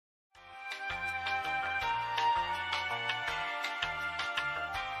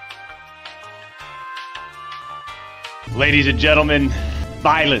Ladies and gentlemen,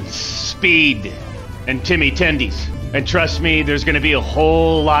 violence, speed, and Timmy tendies. And trust me, there's gonna be a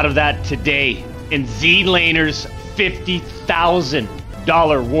whole lot of that today in Zlaner's $50,000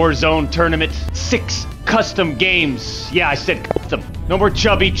 Warzone tournament. 6 custom games. Yeah, I said custom. No more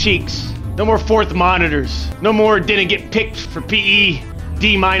chubby cheeks. No more fourth monitors. No more didn't get picked for PE,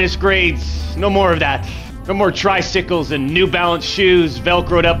 D- grades. No more of that. No more tricycles and New Balance shoes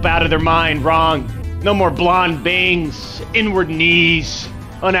velcroed up out of their mind wrong. No more blonde bangs, inward knees,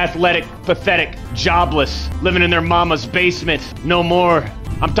 unathletic, pathetic, jobless, living in their mama's basement. No more.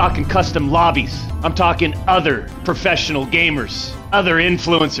 I'm talking custom lobbies. I'm talking other professional gamers, other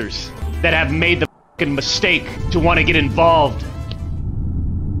influencers that have made the fucking mistake to want to get involved.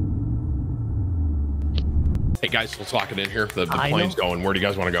 Hey guys, let's lock it in here. The plane's going. Where do you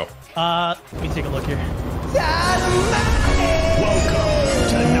guys want to go? Let me take a look here.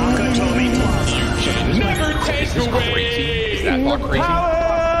 Welcome to Tommey. Never take away. Is that not crazy?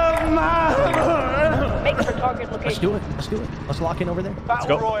 Let's do it. Let's do it. Let's lock in over there. Let's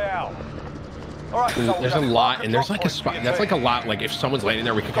go. All right, there's a lot, and there's like a spot. That's like a lot. Like if someone's landing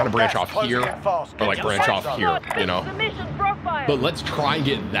there, we can kind of branch off here, or like branch off here, you know. But let's try and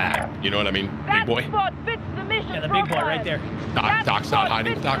get that. You know what I mean, big boy? Yeah, the big boy right there. Doc's not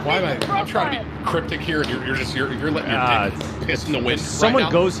hiding. Doc, why am I'm trying to be cryptic here, and you're letting your dick piss in the wind. Someone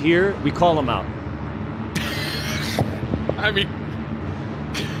right goes here, we call him out. I mean,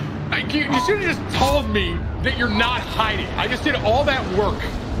 you should have just told me that you're not hiding. I just did all that work.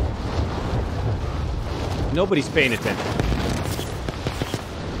 Nobody's paying attention.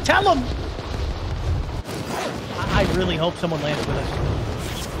 Tell him! I really hope someone landed with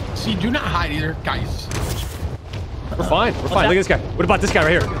us. See, do not hide either, guys. We're fine. We're fine. Look at this guy. What about this guy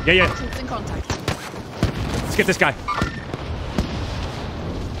right here? Yeah, yeah. Let's get this guy.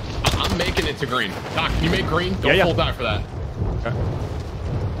 I'm making it to green. Doc, can you make green? Don't hold back for that. Okay.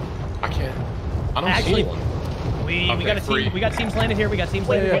 I can't. I don't Actually, see one. We got a team. We got teams landed here. We got teams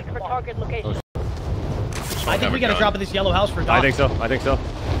landed here. For target location. I think we gotta drop at this yellow house for Doc. I think so. I think so.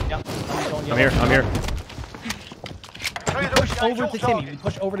 Yep. I'm here. I'm here. We push over to Timmy. We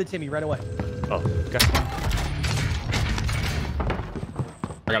push over to Timmy right away. Oh, okay.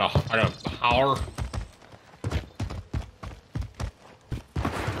 I got a holler.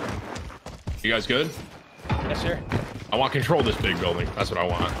 You guys good? Yes, sir. I want control of this big building. That's what I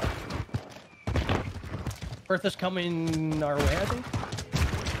want. Bertha's coming our way, I think.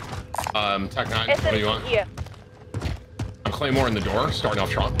 Tech 9, what do you want? Here. I'm Claymore in the door, starting off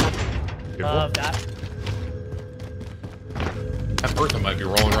strong. Love that. That Bertha might be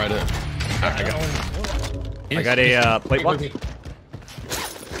rolling right in. I got a plate block.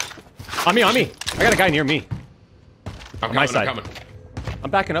 On me, on me. I got a guy near me. I'm my side. I'm coming. I'm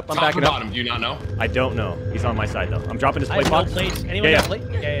backing up. I'm Top backing or up. bottom, do you not know? I don't know. He's on my side though. I'm dropping his I plate have no box. plates. Anyone got a plate?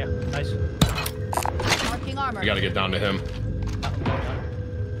 Yeah, yeah. Nice. Marking armor. We gotta get down to him.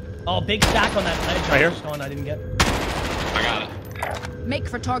 Oh, big stack on that ledge. Right here. I didn't get. I got it. Make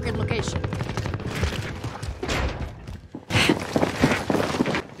for target location.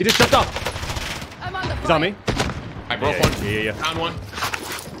 He just stepped up. I'm on the He's on me. I broke Yeah, one. yeah. Down one.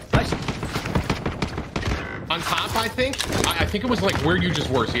 Nice. On top, I think. I think it was like where you just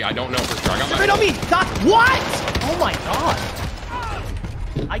were. See, I don't know for sure. I got my Right on me, Doc. What? Oh my god.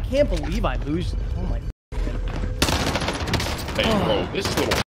 I can't believe I lose. Oh my. Hey, bro, this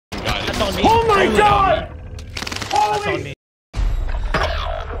little guy. That's on me. Oh my god! That's on me.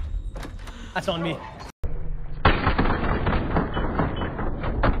 That's on me.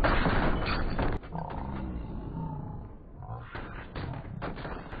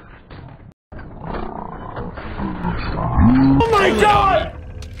 Oh my god!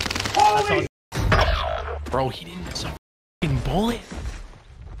 Holy! Bro, he didn't miss a fucking bullet.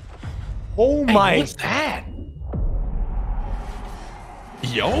 Oh Hey, my! what's that?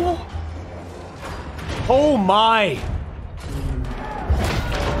 Yo? Oh my!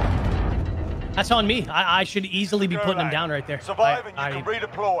 That's on me. I should easily be putting him down right there. Survive and you can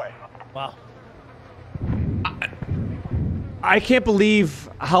redeploy. Wow. I can't believe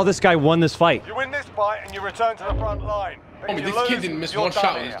how this guy won this fight. You win this fight and you return to the front line. Oh, but this kid didn't miss one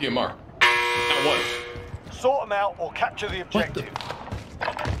shot with his DMR. Not one. Sort them out or capture the objective.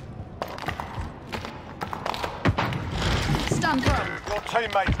 Stand firm. Your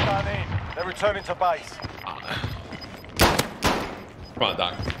teammates done in. They're returning to base. Come on,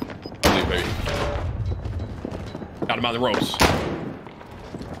 Doc. I'll do it, baby. Got him on the ropes.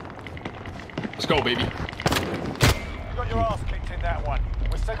 Let's go, baby. You got your ass kicked in that one.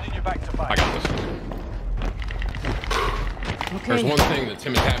 We're sending you back to base. I got this. Okay. There's one thing that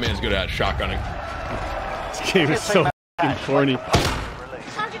TimtheTatMan is good at, shotgunning. This game is so Corny.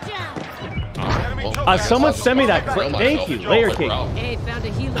 Target down. Well, Someone sent me that clip. Thank you, Layer King. Hey, found a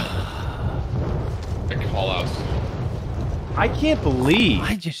healer. Call outs. I can't believe.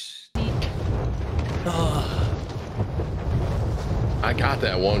 I got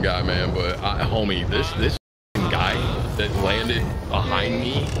that one guy, man, but homie, this guy that landed behind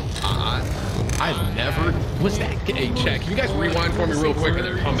me, I've never was that. Hey, check. Can you guys rewind for me real quick and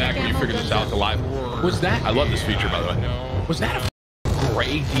then come back when you figure this out live? Was that? I love this feature, by the way. Was that a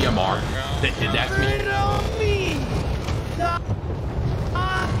gray DMR that did that to me?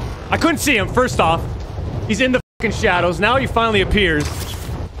 I couldn't see him. First off, he's in the fucking shadows. Now he finally appears.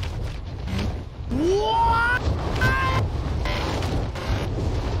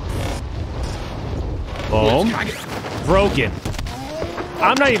 Boom. Broken.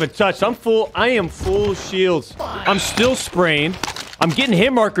 I'm not even touched. I am full shields. I'm still spraying. I'm getting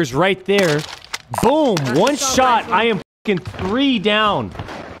hit markers right there. Boom. One shot. I am fucking 3 down.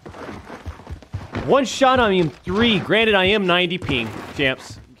 One shot, I am 3. Granted, I am 90 ping,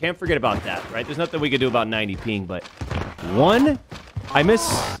 champs. Can't forget about that, right? There's nothing we can do about 90 ping, but 1, I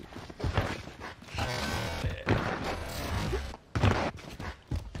miss.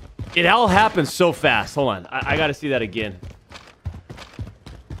 It all happens so fast. Hold on. I gotta see that again.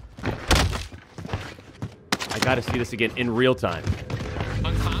 I gotta see this again in real time.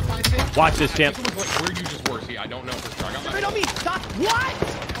 On top, I think. Watch this, champ. It was like where you just were. See, I don't know for sure. I got Right on me. Stop. What?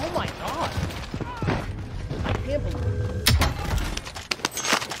 Oh my god. I can't believe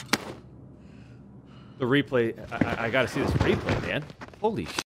the replay. I gotta see this replay, man. Holy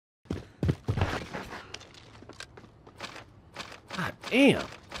shit. God damn.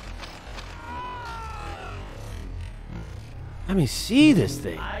 Let me see this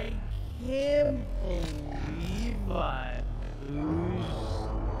thing. I can't believe I lose.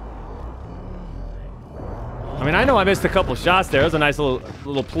 I mean, I know I missed a couple shots there. It was a nice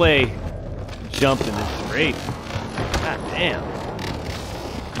little play. Jumped in this great. God damn.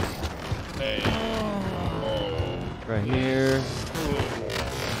 Right here.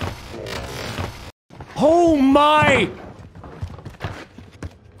 Oh my!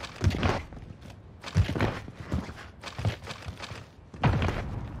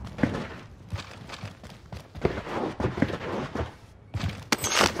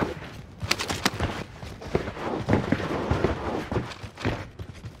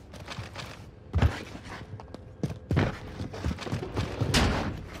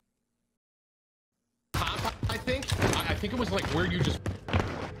 I think it was like where you just.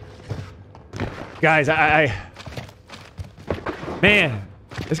 Guys, man,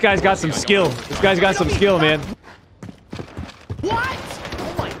 this guy's got some skill. This guy's got some skill, man. What?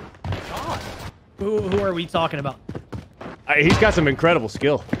 Oh my god. Who are we talking about? He's got some incredible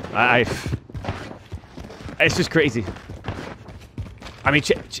skill. It's just crazy. I mean,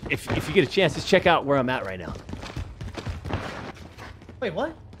 if you get a chance, just check out where I'm at right now. Wait,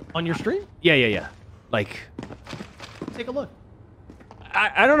 what? On your stream? Yeah. Like, take a look.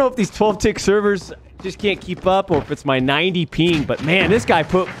 I don't know if these 12 tick servers just can't keep up or if it's my 90 ping, but man, this guy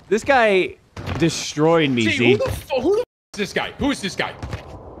destroyed me, Z. Who the is this guy? Who is this guy?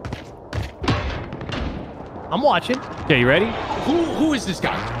 I'm watching. Okay, you ready? Who is this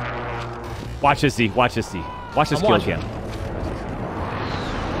guy? Watch this, Z. Watch this, Z. Watch this kill cam.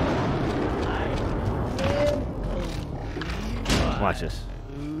 Watch this.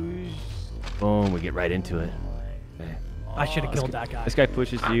 Boom, we get right into it. Okay. I should have killed that guy. This guy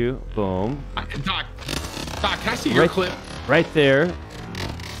pushes you. Boom. Doc, can I see your clip? Right there.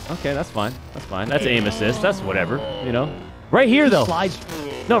 Okay, that's fine. That's fine. That's aim assist. That's whatever, you know. Right here, though.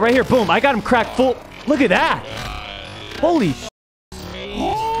 No, right here. Boom. I got him cracked full. Look at that. Holy sh**.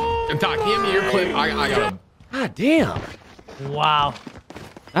 And Doc, give me your clip. I got him. God damn. Wow.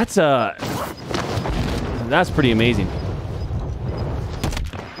 That's pretty amazing.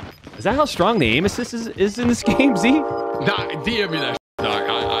 Is that how strong the aim assist is in this game, Z? Doc, DM me that shit, Doc.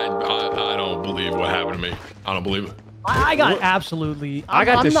 I don't believe what happened to me. I don't believe it. I got absolutely... I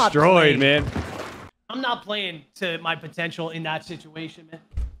got destroyed, man. I'm not playing to my potential in that situation, man.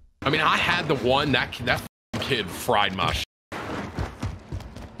 I mean, I had the one, that kid fried my shit.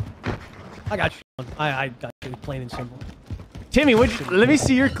 I got you. I got you, plain and simple. Timmy, let me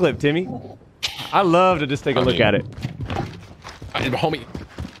see your clip, Timmy. I love to just take a look at it. Homie,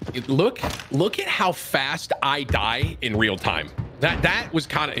 look at how fast I die in real time. That was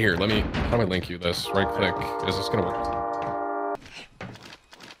kind of here. How do I link you this? Right click. Is this gonna work?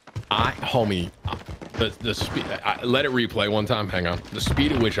 Homie, the speed. Let it replay one time. Hang on. The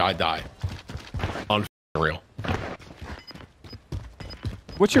speed at which I die. Unreal.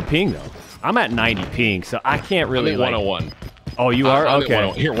 What's your ping though? I'm at 90 ping, so I can't really. I'm at 101. Oh, you are? I'm Okay. at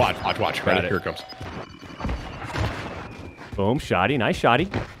 101. Here, watch. Ready? Here it comes. Boom, shoddy, nice shoddy.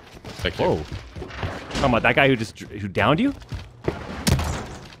 Thank you. Whoa. Talking about that guy who downed you?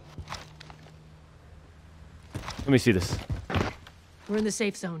 Let me see this. We're in the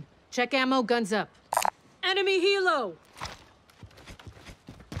safe zone. Check ammo, guns up. Enemy helo!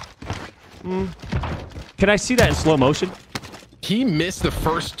 Can I see that in slow motion? He missed the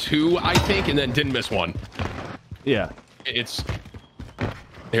first 2, I think, and then didn't miss 1. Yeah. It's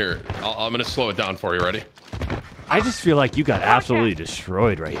here. I'm gonna slow it down for you. Ready? I just feel like you got absolutely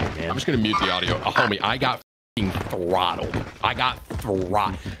destroyed right here, man. I'm just gonna mute the audio. Homie, I got f***ing throttled. I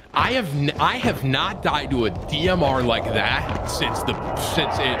have not died to a DMR like that since it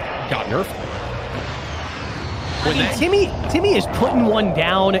got nerfed. I mean, Timmy is putting one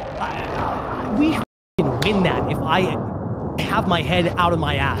down. We can win that if I have my head out of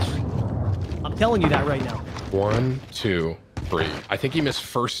my ass. I'm telling you that right now. 1, 2, 3. I think he missed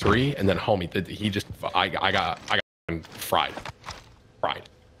first 3, and then homie, he just I got fried.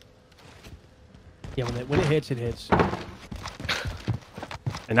 Yeah, when it hits, it hits.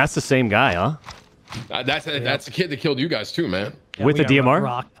 And that's the same guy, huh? That's the kid that killed you guys too, man. Yeah, With the DMR?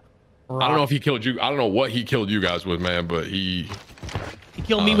 Rocked. I don't know if he killed you. I don't know what he killed you guys with, man, but he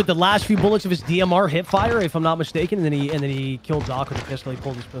killed me with the last few bullets of his DMR hip fire, if I'm not mistaken, and then he killed Doc with the pistol. He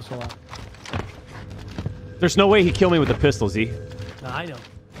pulled his pistol out. There's no way he killed me with a pistol, Z. No, I know.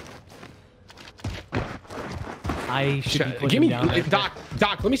 I should be putting give me him down.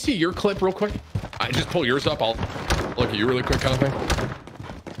 Doc. Let me see your clip real quick. I just pull yours up. I'll look at you really quick, kind of thing.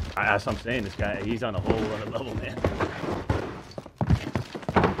 That's what I'm saying. This guy, he's on a whole other level, man.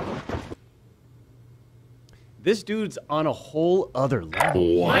 This dude's on a whole other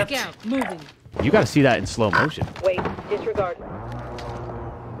level. What? Back out, moving. You got to see that in slow motion. Wait, disregard.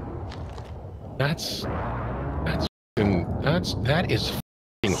 That is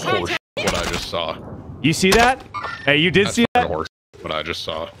f***ing horse what I just saw. You see that? Hey, you did see that? Horse what I just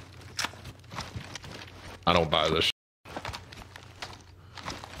saw. I don't buy this.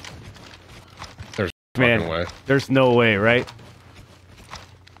 There's no fucking way. There's no way, right?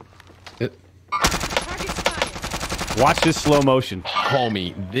 Watch this slow motion.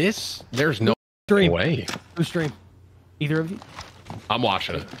 Homie, there's no Stream. way. Who stream? Either of you? I'm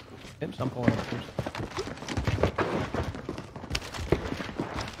watching it. Yep, I'm pulling it.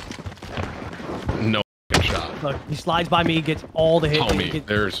 No fucking shot. Look, he slides by me, gets all the hits. Homie,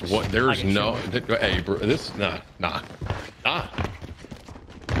 there's no. Hey, bro, this nah. Not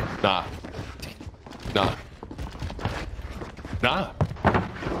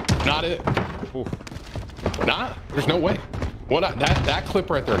it. Ooh. Nah, there's no way. What that clip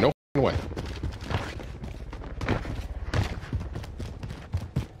right there? No way.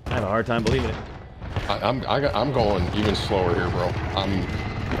 I have a hard time believing it. I'm going even slower here, bro.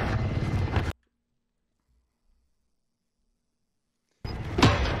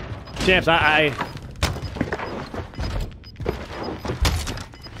 Champs, I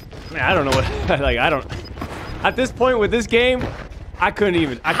don't know what I don't at this point with this game, I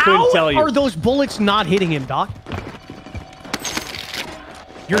couldn't tell you. How are those bullets not hitting him, Doc?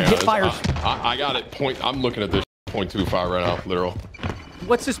 Your hit fires. I got it. I'm looking at this 0.25 right now, literal.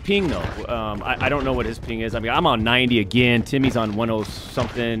 What's his ping though? I don't know what his ping is. I mean, I'm on 90 again. Timmy's on 10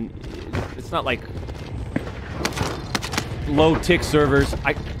 something. It's not like low tick servers.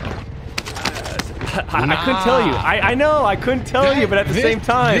 I couldn't tell you. I know I couldn't tell you, but at the same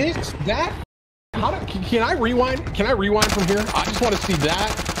time, can I rewind? Can I rewind from here? I just want to see that.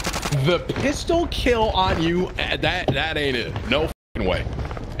 The pistol kill on you. That ain't it. No fucking way.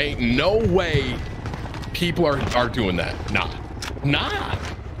 Ain't no way. People are doing that. Nah.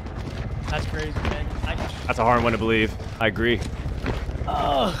 That's crazy, man. That's a hard one to believe. I agree.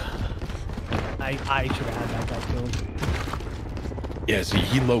 I should have had that guy killed. Yeah, see,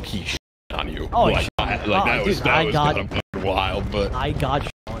 he low key on you. Oh, that was kind of wild, but I got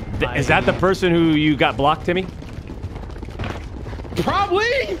on. Is that the person who you got blocked, Timmy?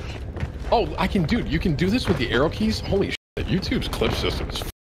 Probably. Oh, dude, you can do this with the arrow keys. Holy shit! YouTube's clip system is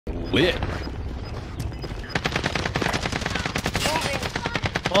lit.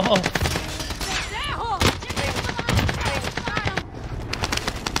 Oh.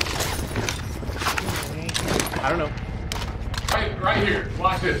 I don't know. Right here.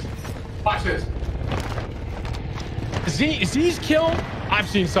 Watch this. Z's kill. I've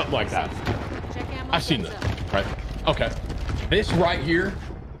seen something like that. I've seen that. Right. Okay. This right here.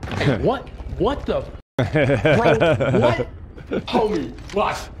 Hey, what the? Bro, what? Homie,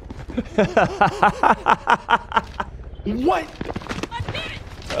 watch. What?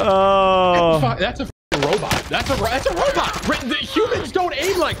 Oh. That's a robot. That's a robot. The humans don't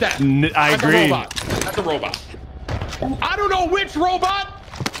aim like that. I agree. That's a robot. I don't know which robot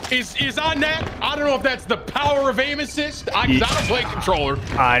is on that. I don't know if that's the power of aim assist. I don't play controller.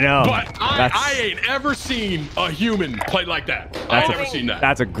 I know. But I ain't ever seen a human play like that. I've never seen that.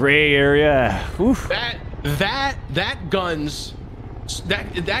 That's a gray area. Oof. That guns.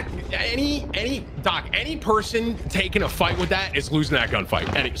 Any person taking a fight with that is losing that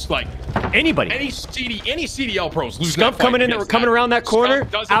gunfight. And it's like anybody. Any CDL pros losing Scump that fight. coming around that corner,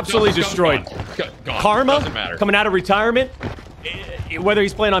 absolutely destroyed. Gone. Karma coming out of retirement, whether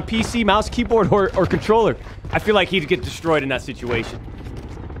he's playing on PC, mouse, keyboard, or controller, I feel like he'd get destroyed in that situation.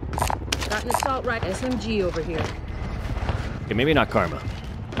 Got an assault right SMG over here. Okay, maybe not Karma.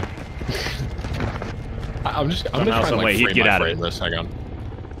 I'm gonna try and like he'd get out of it. This. Hang on.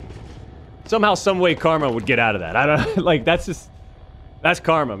 Somehow, some way, Karma would get out of that. I don't like. That's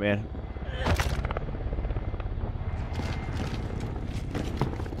Karma, man.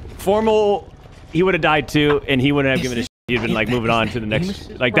 Formal, he would have died too, and he wouldn't have given a shit. He'd been like moving on to the next.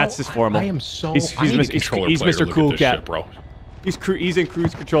 Like that's just Formal. I am so. He's Mr. Cool Cat, shit, bro. He's in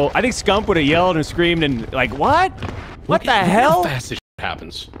cruise control. I think Scump would have yelled and screamed and like, what? What the hell? How fast this shit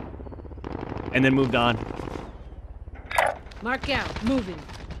happens. And then moved on. Mark out. Moving.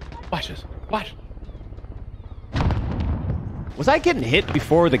 Watch this. Watch. Was I getting hit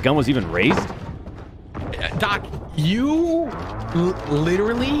before the gun was even raised? Doc, you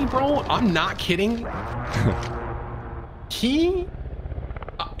literally, bro, I'm not kidding. I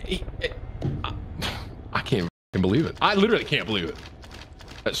can't believe it. I literally can't believe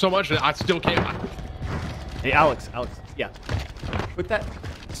it. So much that I still can't. Hey, Alex, yeah. Put that,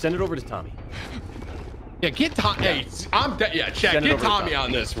 send it over to Tommey. Yeah, get Tommey. Hey, Check. Get Tommey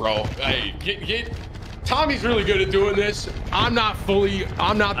on this, bro. Hey, get. Tommy's really good at doing this. I'm not the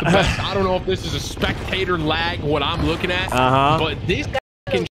best. I don't know if this is a spectator lag, what I'm looking at. But this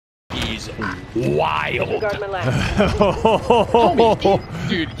fucking is wild.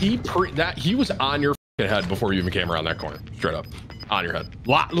 Dude, he was on your head before you even came around that corner. Straight up. On your head.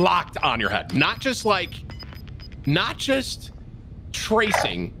 Locked on your head. Not just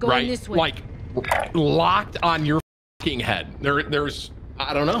tracing, going right? This way. Like locked on your fucking head. There's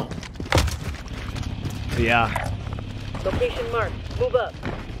I don't know. Yeah. Location marked. Move up.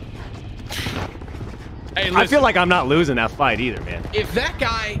 Hey, listen, I feel like I'm not losing that fight either, man. If that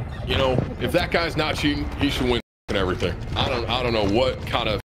guy, if that guy's not cheating, he should win everything. I don't know what kind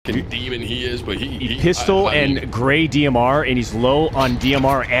of demon he is, but he pistol and gray DMR, and he's low on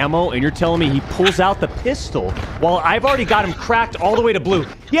DMR ammo, and you're telling me he pulls out the pistol while I've already got him cracked all the way to blue.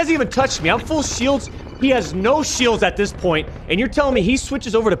 He hasn't even touched me. I'm full shields. He has no shields at this point, and you're telling me he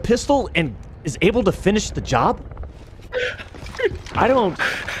switches over to pistol and is able to finish the job? I have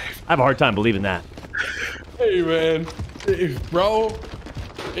a hard time believing that. Hey, man. Bro,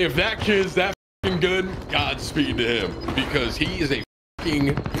 if that kid's that fucking good, Godspeed to him, because he is a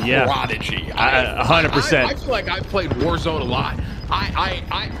fucking prodigy. 100%. I feel like I've played Warzone a lot.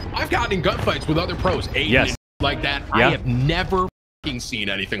 I've gotten in gunfights with other pros, and like that. I have never seen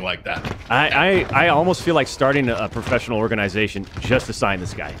anything like that. I almost feel like starting a professional organization just to sign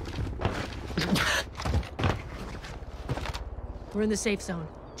this guy. We're in the safe zone.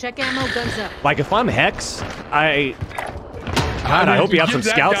 Check ammo, guns up. Like if I'm Hex, I hope you have some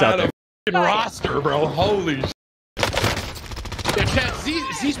scouts out there. Roster, bro. Holy shit. Yeah, Chad,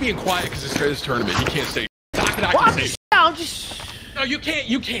 Z's being quiet because it's his tournament. He can't say. No, you can't.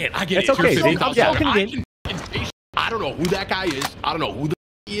 You can't. I get it. It's okay. I don't know who that guy is. I don't know who the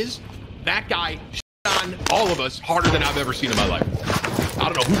he is. That guy on all of us harder than I've ever seen in my life.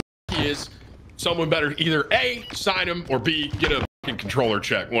 I don't know who he is. Someone better either A, sign him, or B, get a fucking controller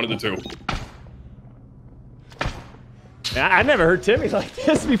check. One of the two. I never heard Timmy like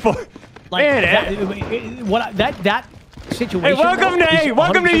this before. Like, man, that situation. Hey,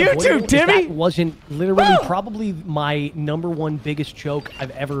 welcome to YouTube, Timmy. That wasn't literally probably my #1 biggest choke I've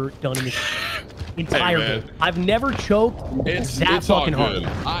ever done in this entire game. I've never choked that fucking hard.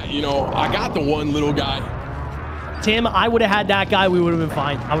 I got the one little guy. Tim, I would have had that guy. We would have been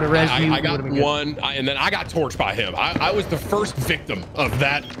fine. I would have rezzed you. I got one, and then I got torched by him. I was the first victim of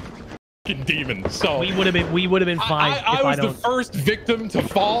that demon. So we would have been fine. I was the first victim to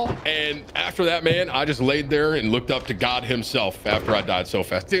fall, and after that, man, I just laid there and looked up to God himself after I died so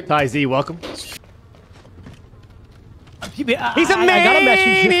fast. Ty Z, welcome. He's a man. I got a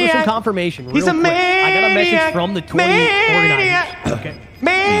message just for some confirmation. He's a man. I got a message from the tourney organizers. Okay.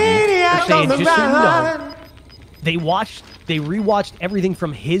 They're saying, just so you know, they rewatched everything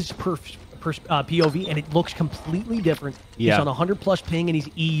from his POV, and it looks completely different. Yeah. He's on 100+ ping, and he's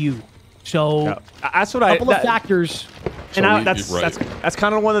EU. So that's what a couple of factors. And that's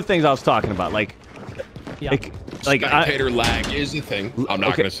kind of one of the things I was talking about. Like, spectator lag is a thing. I'm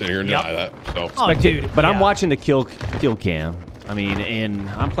not going to sit here and deny that. So. Dude. But I'm watching the kill cam. I mean, and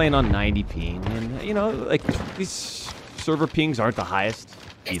I'm playing on 90 ping, and you know, like these server pings aren't the highest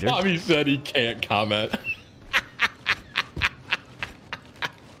either. Tommey said he can't comment.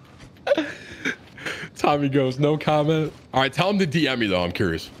 Tommey goes, no comment. All right, tell him to DM me though. I'm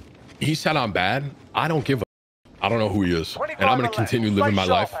curious. He said I'm bad. I don't give a. I don't know who he is, and I'm going to continue living my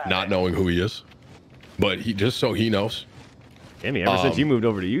life not knowing who he is. But he just so he knows. Timmy, ever since you moved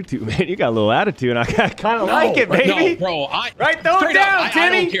over to YouTube, man, you got a little attitude, and I kind of like it, baby. No, bro. Throw it down, Timmy. I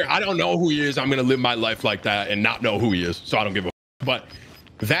don't care. I don't know who he is. I'm going to live my life like that and not know who he is, so I don't give a. But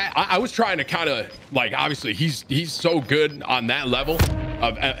that I was trying to kind of like, obviously he's so good on that level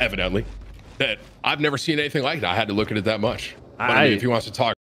of evidently that I've never seen anything like it. I had to look at it that much. But I mean, if he wants to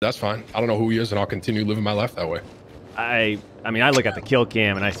talk, that's fine. I don't know who he is, and I'll continue living my life that way. I mean, I look at the kill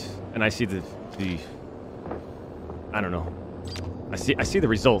cam and I see the I don't know. I see the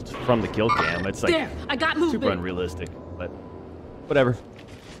result from the kill cam. It's like I got movement. Super unrealistic, but whatever.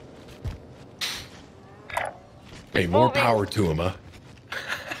 Hey, more power to him, huh?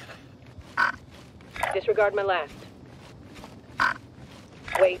 Disregard my last.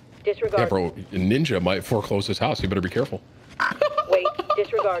 Wait, disregard. Yeah, bro, Ninja might foreclose his house. You better be careful. Wait,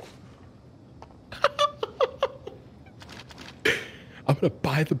 disregard. I'm gonna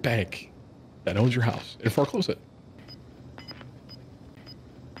buy the bank that owns your house and foreclose it.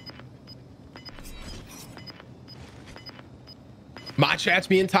 My chat's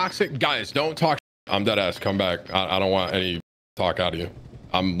being toxic. Guys, don't talk. I'm dead ass. Come back. I don't want any talk out of you.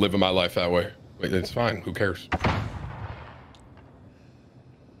 I'm living my life that way. It's fine. Who cares?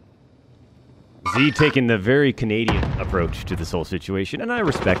 Z taking the very Canadian approach to this whole situation, and I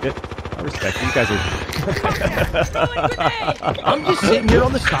respect it. I respect it. You guys are... I'm just sitting here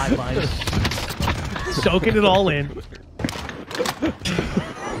on the sidelines, soaking it all in.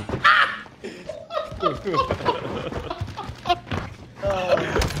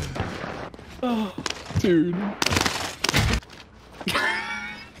 Dude.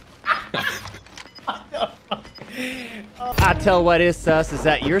 I tell what is sus is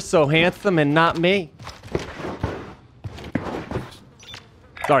that you're so handsome and not me.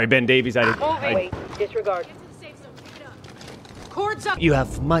 Sorry, Ben Davies. Wait, disregard. Cords up. You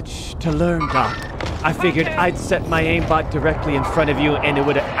have much to learn, Doc. I figured I'd set my aimbot directly in front of you, and it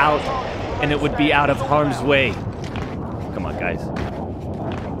would be out of harm's way. Come on, guys.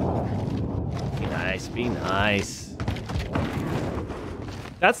 Be nice. Be nice.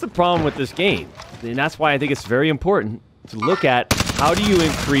 That's the problem with this game, and that's why I think it's very important to look at how do you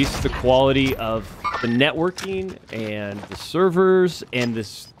increase the quality of the networking and the servers and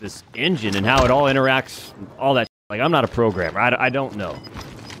this engine and how it all interacts, all that. Like, I'm not a programmer. I don't know.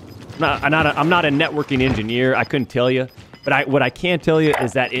 I'm not a networking engineer. I couldn't tell you. But what I can tell you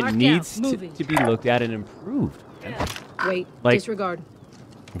is that it needs to be looked at and improved. Wait, like, disregard.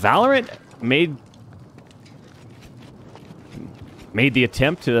 Valorant made the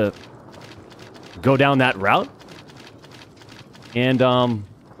attempt to go down that route. And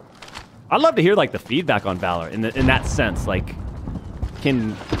I'd love to hear like the feedback on Valorant in that sense. Like,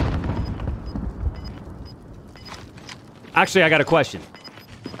 actually, I got a question,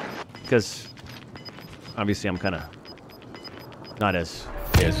 because obviously I'm kind of not as...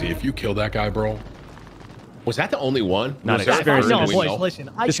 Yeah, see, if you kill that guy, bro, was that the only one? Not experienced. No, boys, listen.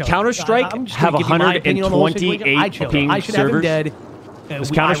 Does Counter-Strike have 128 ping should have him servers? dead.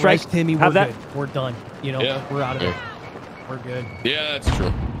 Does Counter-Strike Timmy, have that? Good. We're done. You know, we're out of it. We're good. Yeah, that's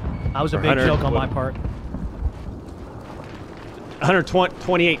true. That was a big joke on my part.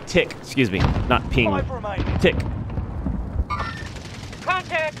 128 tick. Excuse me, not ping. Tick.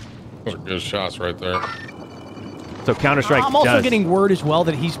 Contact. Those are good shots right there. So Counter-Strike I'm also getting word as well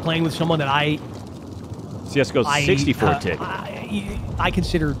that he's playing with someone that CSGO's 64 tick. I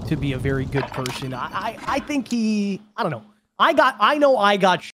consider to be a very good person. I think he... I don't know. I know I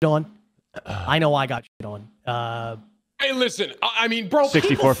got shit on. I know I got shit on. Hey, listen. I mean, bro,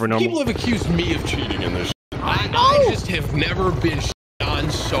 64 for normal. People have accused me of cheating in this. I just have never been shit on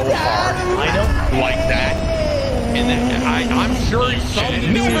so hard. I know. Like that. And then I'm sure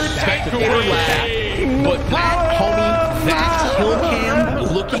some new spectator lag, but that, homie, that kill cam,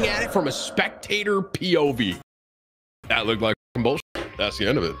 looking at it from a spectator POV, that looked like bullshit. That's the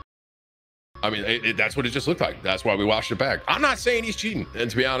end of it. I mean, that's what it just looked like. That's why we watched it back. I'm not saying he's cheating, and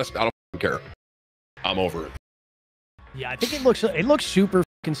to be honest, I don't care. I'm over it. Yeah, I think it looks super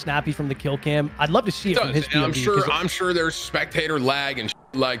snappy from the kill cam. I'd love to see it from his And POV. I'm sure there's spectator lag and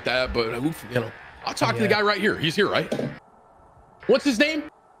like that, but who, I'll talk to the guy right here. He's here, right? What's his name?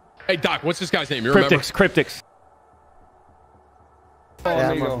 Hey, Doc, what's this guy's name? You remember? Cryptics.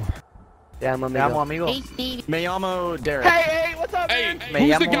 amigo. Yeah, I'm amigo. Me llamo Derek. Hey, what's up, Hey,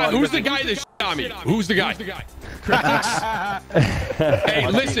 man? who's the guy that shit on me? Who's the guy? Hey,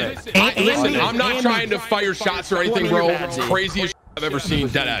 listen, I'm not trying to fire shots or anything, bro. Craziest I've ever seen,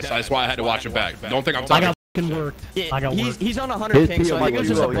 deadass. That's why I had to watch it back. Don't think I'm I talking. got fucking worked. I got worked. He's on 100 ping, so I think it's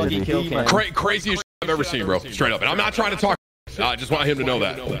just a buggy kill cam. Craziest I've ever seen, bro. Straight up. And I'm not trying to talk. I just want him to know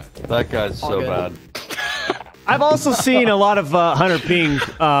that. That guy's so bad. I've also seen a lot of 100 ping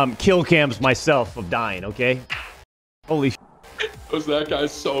kill cams myself of dying, okay? Holy shit. Was that guy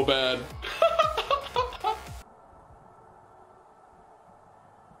so bad?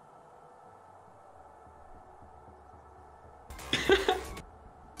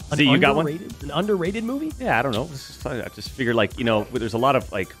 See, you got one? An underrated movie? Yeah, I don't know. This is fun. I just figured, like, you know, there's a lot of,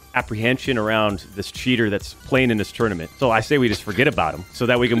 like, apprehension around this cheater that's playing in this tournament. So I say we just forget about him so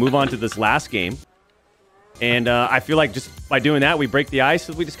that we can move on to this last game. And I feel like just by doing that, we break the ice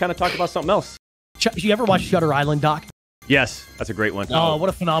and we just kind of talk about something else. You ever watch Shutter Island, Doc? Yes, that's a great one. Oh, what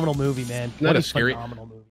a phenomenal movie, man. Isn't that What a a scary? phenomenal movie.